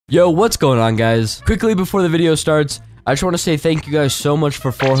Yo, what's going on, guys? Quickly before the video starts, I just want to say thank you guys so much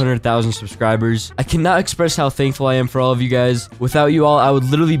for 400,000 subscribers. I cannot express how thankful I am for all of you guys. Without you all, I would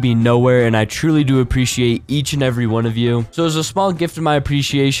literally be nowhere, and I truly do appreciate each and every one of you. So as a small gift of my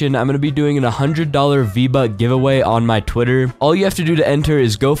appreciation, I'm going to be doing an $100 V-Buck giveaway on my Twitter. All you have to do to enter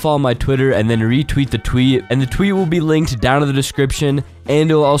is go follow my Twitter and then retweet the tweet, and the tweet will be linked down in the description, and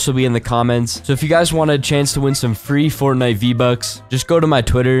it will also be in the comments. So if you guys want a chance to win some free Fortnite V-Bucks, just go to my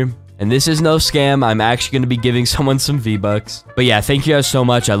Twitter. And this is no scam. I'm actually going to be giving someone some V-Bucks. But yeah, thank you guys so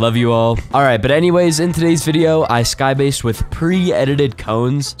much. I love you all. Alright, but anyways, in today's video, I skybased with pre-edited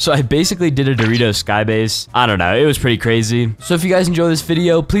cones. So I basically did a Doritos skybase. I don't know. It was pretty crazy. So if you guys enjoy this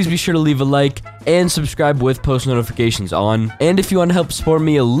video, please be sure to leave a like and subscribe with post notifications on. And if you want to help support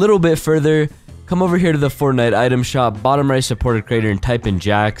me a little bit further, come over here to the Fortnite item shop, bottom right supported creator, and type in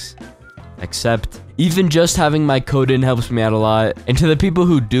Jax. Accept. Even just having my code in helps me out a lot. And to the people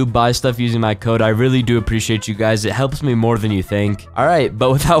who do buy stuff using my code, I really do appreciate you guys. It helps me more than you think. Alright, but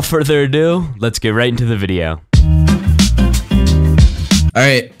without further ado, let's get right into the video.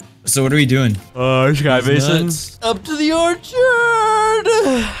 Alright, so what are we doing? Skybasing. Up to the orchard!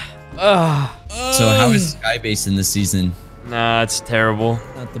 So how is skybasing this season? Nah, it's terrible.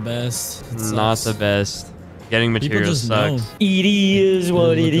 Not the best. Not the best. Getting materials sucks. It is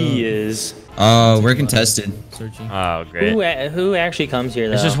what it is. We're contested. Searching. Oh, great. Who actually comes here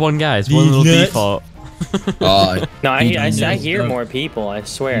though? It's just one guy. It's one little default. No, I hear more people. I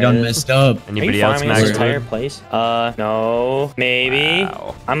swear. You done messed up. Anybody else? This entire place? No, maybe.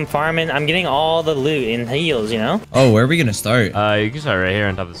 Wow. I'm farming. I'm getting all the loot and heals. You know. Oh, where are we gonna start? You can start right here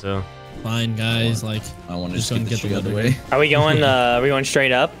on top of this hill. Fine, guys. Like, I want to just just get the other way. Are we going? Are we going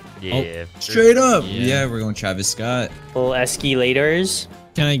straight up? Yeah. Straight up. Yeah. Yeah, we're going Travis Scott. Little escalators.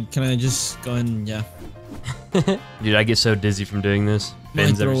 can I just go and yeah? Dude, I get so dizzy from doing this.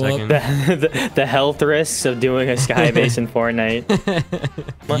 Fins every throw up. second. The health risks of doing a skybase in Fortnite.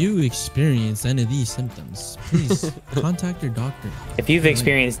 If you experience any of these symptoms, please contact your doctor. If you've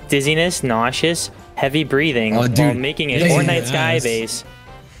experienced dizziness, nauseous, heavy breathing while making a Fortnite skybase,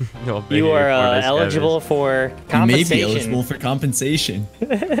 you are eligible for compensation. You may be eligible for compensation.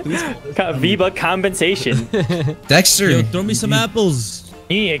 V-Buck compensation. Dexter. Yo, throw me some apples.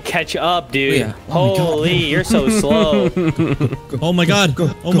 You need to catch up, dude. Oh, yeah. Holy, you're so slow. Oh my god.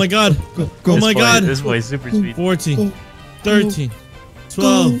 Oh my god. Oh my god. This boy's super sweet. 14, 13,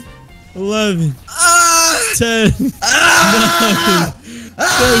 12, 11, 10, 9,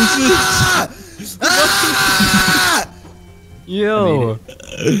 10, Yo.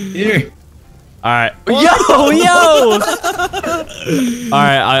 Here. Alright. Yo!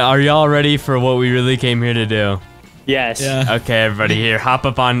 Alright, are y'all ready for what we really came here to do? Yes. Yeah. Okay, everybody here. Hop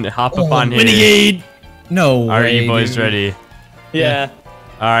up on here. Renegade. No Are way, you boys dude. ready? Yeah.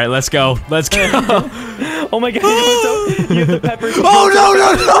 Alright, let's go. Let's go. Oh my god. You have the peppers. Oh no!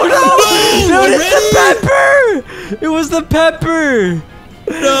 Dude, it's the pepper! It was the pepper!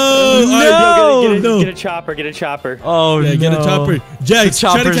 No. Get a chopper. Get a chopper. Oh Yeah, no. get a chopper. Jax,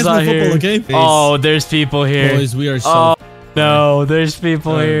 try to catch my football, okay? Oh, there's people here. Boys, we are so. Oh no, there's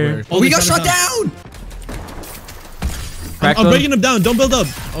people here. Oh, we got shot down. I'm breaking them down. Don't build up.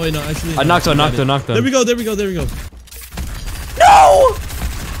 Oh wait, no, actually. I knocked him. There we go. No!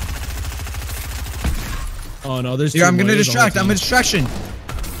 Oh no, there's. Here, I'm two gonna more. distract. I'm a distraction.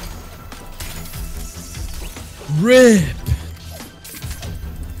 Rip.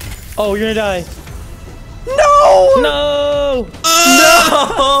 Oh, you're gonna die. No! No.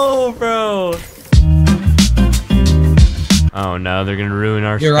 No, bro. Oh no, they're gonna ruin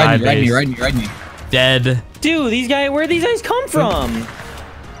our Here, sky ride base. me. Dead. Dude, where these guys come from?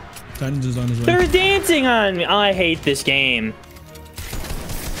 Titan's is on his way. They're dancing on me. I hate this game.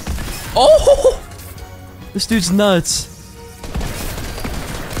 Oh! This dude's nuts.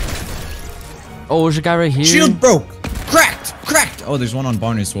 Oh, there's a guy right here. Shield broke. Cracked. Oh, there's one on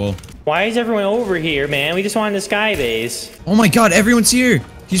barn as well. Why is everyone over here, man? We just wanted the skybase. Oh my god, everyone's here.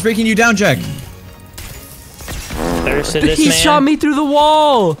 He's breaking you down, Jack. Thirsted this He man. shot me through the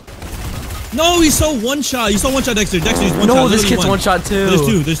wall. No, he saw one shot. You saw one shot, Dexter. Dexter, he's one shot. No, this literally kid's one shot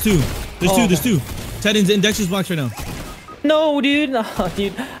too. There's two. Titan's in Dexter's box right now. No, dude. Oh,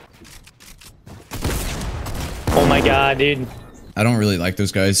 dude. Oh my god, dude. I don't really like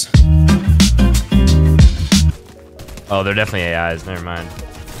those guys. Oh, they're definitely AIs. Never mind.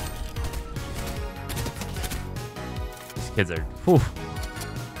 These kids are. Whew.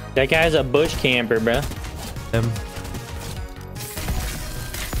 That guy's a bush camper, bro.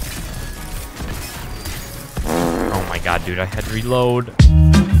 Oh my god, dude, I had to reload.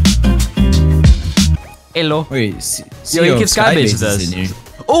 Hello. Wait, Yo, you can skybase with us. in here.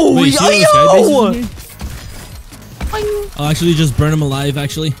 Oh, Wait, yo! I'll actually just burn him alive,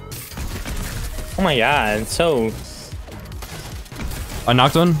 actually. Oh my god, so... I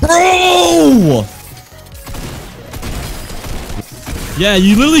knocked one. Bro! Yeah,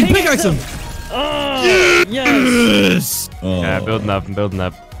 you literally pickaxe him. Oh, yes. Oh. Yeah, building up, I'm building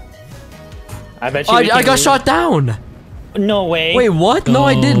up. I bet you I got shot down. No way. Wait, what? No,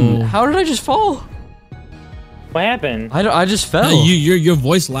 I didn't. Oh. How did I just fall? What happened? I just fell. Yeah, your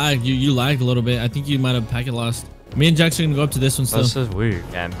voice lagged. You lagged a little bit. I think you might have packet lost. Me and Jackson can go up to this one still. This is weird.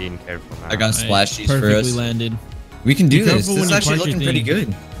 Yeah, I'm being careful now. I got splashies for Perfectly us. landed. We can do Be this. careful This when is you actually park your looking pretty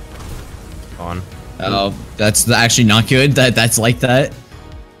thing. good. On. Oh, that's actually not good. That's like that.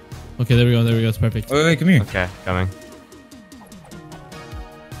 Okay, there we go. There we go. It's perfect. Wait, come here. Okay, coming.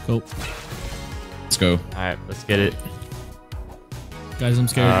 Go. Let's go. All right, let's get it. Guys, I'm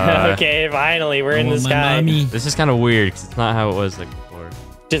scared. Okay, finally, we're in the my sky. mommy. This is kind of weird because it's not how it was like before.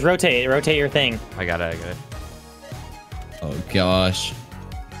 Just rotate your thing. I got it. Oh gosh.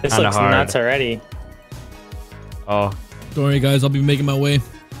 This Kinda looks hard. nuts already. Oh, Don't worry, guys. I'll be making my way.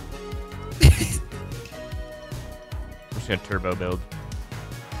 I'm just gonna turbo build.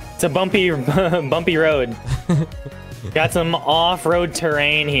 It's a bumpy road. Got some off-road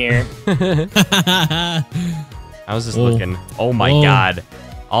terrain here. How's this Whoa. looking? Oh my Whoa. god.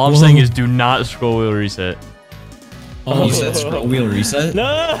 All I'm Whoa. saying is do not scroll wheel reset. Oh, You said scroll wheel reset?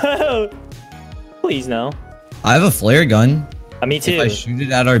 No! Please no. I have a flare gun. Me If too. I shoot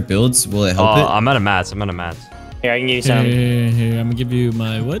it at our builds, will it Oh, help it? I'm out of mats. I'm out of mats. Here, I can give you Here, some. here, I'm gonna give you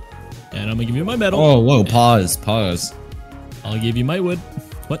my wood, and I'm gonna give you my metal. Oh, whoa, pause. I'll give you my wood.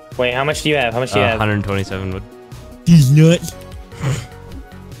 What? Wait, how much do you have? How much do you have? 127 wood. These nuts.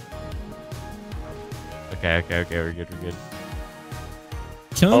 Okay, we're good.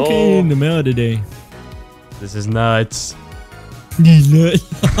 Chunk Oh. in the mail today. This is nuts. These nuts.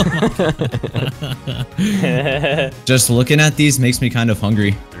 Just looking at these makes me kind of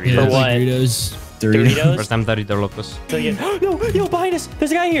hungry. Yeah, For like what? Doritos. Doritos? First time Dorito Locos. So you get, no, yo, behind us.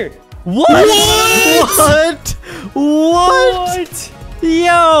 There's a guy here. What? What?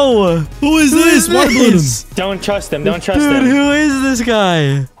 Yo! Who is this? Water balloon him. Don't trust him. Don't trust Dude, him. who is this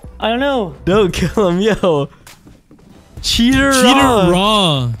guy? I don't know. Don't kill him, yo. Cheater Cheater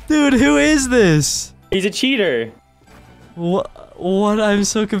raw. Dude, who is this? He's a cheater. What? I'm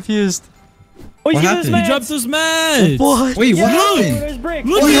so confused. Oh, he's What giving us happened? He dropped mats. those mats. What? Wait, Yeah, what happened? There's brick.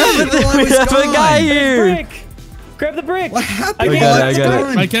 Look What at happened? it. while I We was have a gone? guy There's here. brick. Grab the brick. What happened? I while got it, I was I got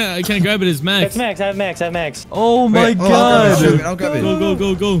it. gone? I can't grab it. It's max. That's max. I have max. Oh my Wait, god. I'll grab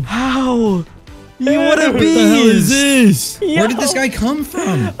it. Go. How? You what a What What the hell is beast. this? Where did this guy come from?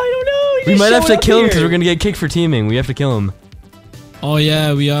 I don't know. He We just might have showed to up kill him because here. we're gonna get kicked for teaming. We have to kill him. Oh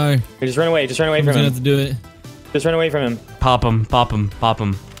yeah, we are. Here, just run away. Just run away I'm from gonna have him. to do it. Just run away from him. Pop him.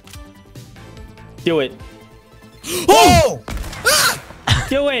 Do it. Oh!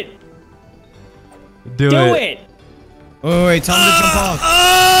 Do it. Do Do it. it. Oh, wait, tell him to jump off.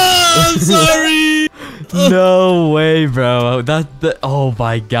 I'm sorry. No way, bro. Oh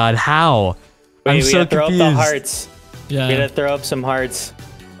my god, how? Wait, I'm we so gotta throw confused. up the hearts. We Yeah. gotta throw up some hearts.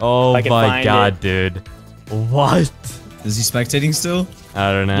 Oh I can my find god, it. dude. What? Is he spectating still?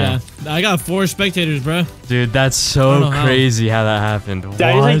 I don't know. Yeah. I got 4 spectators, bro. Dude, that's I don't so know how. crazy how that happened. I just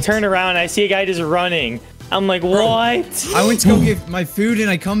like What? turned around and I see a guy just running. I'm like, what? I went to go get my food and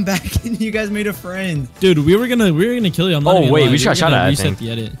I come back and you guys made a friend. Dude, we were gonna kill you. I'm not Oh, even wait, lying. we just got were shot gonna at, I reset think.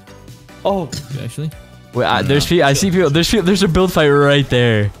 the edit. Oh, You actually? Wait, I see people. There's a build fight right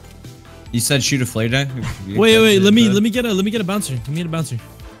there. You said shoot a flare gun? Wait. Let me get a bouncer. Let me get a bouncer.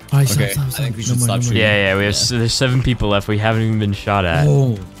 All right, Okay, stop. I think we should No more, stop no more. shooting. Yeah. There's 7 people left. We haven't even been shot at.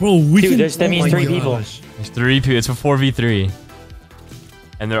 Oh, Bro, we dude, can. that means my 3 gosh. people. There's 3 people. It's a 4v3,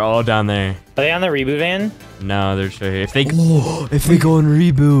 and they're all down there. Are they on the reboot van? No, they're straight here. If they go and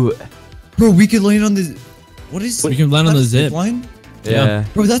reboot. Bro, we could land on the... What is... We can land on the zip. line? Yeah.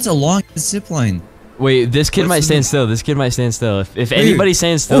 Bro, that's a long zip line. Wait, this kid What's might the- stand still. This kid might stand still. If Wait. anybody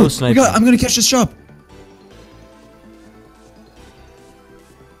stands still, snipe. I'm gonna catch this drop.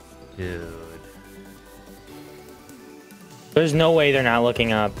 Dude. There's no way they're not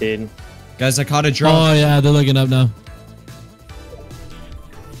looking up, dude. Guys, I caught a drop. Oh yeah, they're looking up now.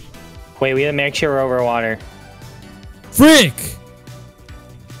 Wait, we gotta make sure we're over water. Frick!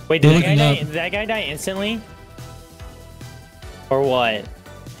 Wait, They're did looking up. that guy die instantly? Or what?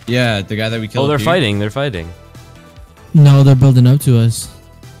 Yeah, the guy that we killed. Oh, they're dude. fighting. They're fighting. No, they're building up to us.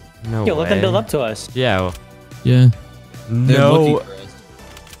 No Yo, way. let them build up to us. Yeah. Well, Yeah. They're no. looking for us.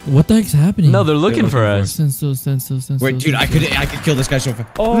 What the heck's happening? No, they're looking for us. Stand still. Wait, dude, I could kill this guy so fast.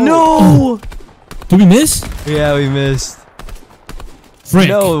 Oh No. Did we miss? Yeah, we missed. Frick.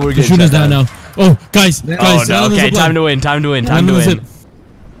 No, we're getting shooting us down now. Oh, guys. Oh, no. Okay, time to win. Time to win. Time to win.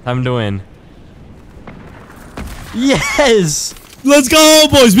 Time to win. Yes! Let's go,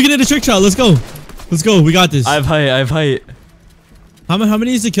 boys. We can hit a trick shot. Let's go. Let's go. We got this. I have height. I have height. How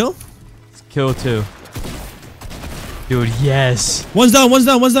many is to kill? Let's kill 2. Dude, yes. One's down. One's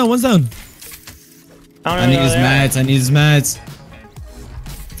down. One's down. One's down. I need his mats. I need his mats.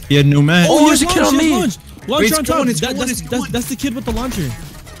 He had no mats. Oh, there's a kid on me. Launcher on top. That's the kid with the launcher.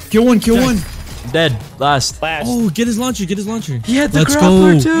 Kill one. Kill one. Dead. Last. Oh, get his launcher. Get his launcher. He had the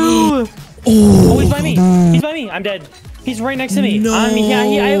grappler too. Oh, he's by me. He's by me. I'm dead. He's right next to me. No. I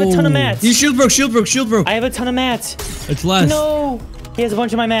have a ton of mats. He's shield broke. Shield broke. Shield broke. I have a ton of mats. It's last. No. He has a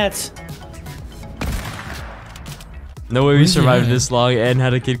bunch of my mats. No way we survived this long and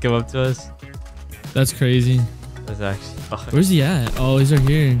had a kid come up to us. That's crazy. That's actually fucking... Where's he at? Oh, he's right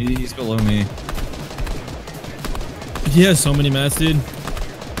here. He's below me. He has so many mats, dude.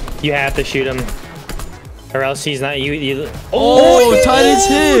 You have to shoot him. Or else he's not you. Oh, Titan's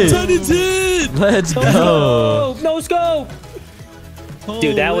hit! Titan's hit! Let's go! No scope!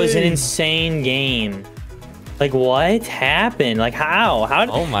 Dude, that was an insane game. Like, what happened? Like, how?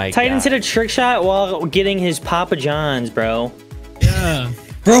 Oh my Titan's God. hit a trick shot while getting his Papa John's, bro. Yeah.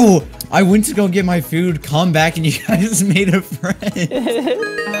 Bro, I went to go get my food, come back, and you guys made a friend.